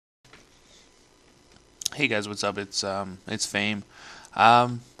Hey guys, what's up? It's Fame.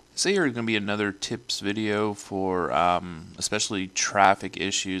 Say here is going to be another tips video for especially traffic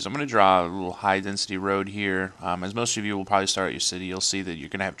issues. I'm going to draw a little high density road here. As most of you will probably start at your city, you'll see that you're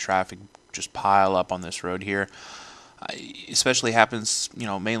going to have traffic just pile up on this road here. Especially happens,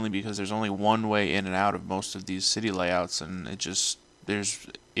 mainly because there's only one way in and out of most of these city layouts, and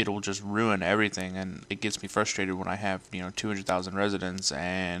it'll just ruin everything. And it gets me frustrated when I have 200,000 residents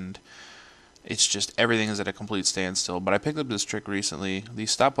and it's just everything is at a complete standstill. But I picked up this trick recently.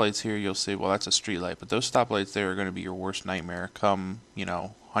 These stoplights here, you'll see, well, that's a street light, but those stoplights there are going to be your worst nightmare come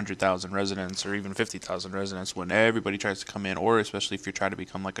 100,000 residents or even 50,000 residents when everybody tries to come in, or especially if you're trying to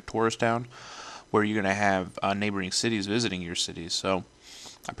become like a tourist town where you're going to have neighboring cities visiting your city. So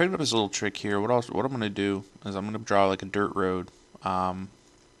I picked up this little trick here. What I'm going to do is I'm going to draw like a dirt road.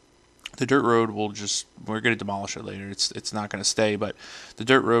 The dirt road we're going to demolish it later. It's not going to stay, but the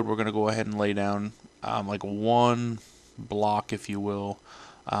dirt road we're going to go ahead and lay down like one block, if you will,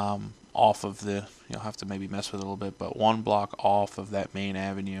 off of you'll have to maybe mess with it a little bit, but one block off of that main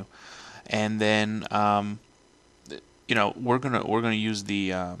avenue. And then we're gonna use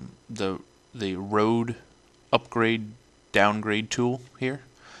the road upgrade downgrade tool here.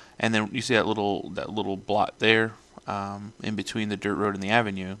 And then you see that little blot there in between the dirt road and the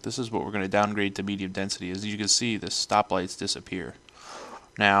avenue. This is what we're going to downgrade to medium density. As you can see, the stoplights disappear.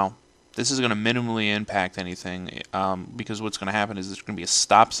 Now, this is going to minimally impact anything because what's going to happen is there's going to be a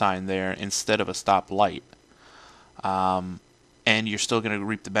stop sign there instead of a stop light. And you're still going to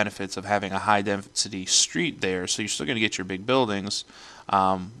reap the benefits of having a high density street there, so you're still going to get your big buildings.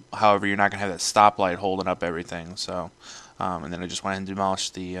 However, you're not going to have that stoplight holding up everything. So, and then I just went ahead and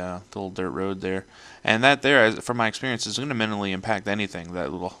demolished the little dirt road there. And that there, from my experience, is going to minimally impact anything,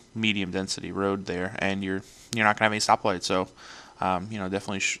 that little medium density road there. And you're not going to have any stoplights. So,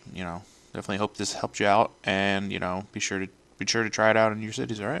 definitely hope this helped you out. And be sure to try it out in your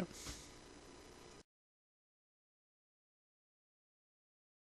cities. All right.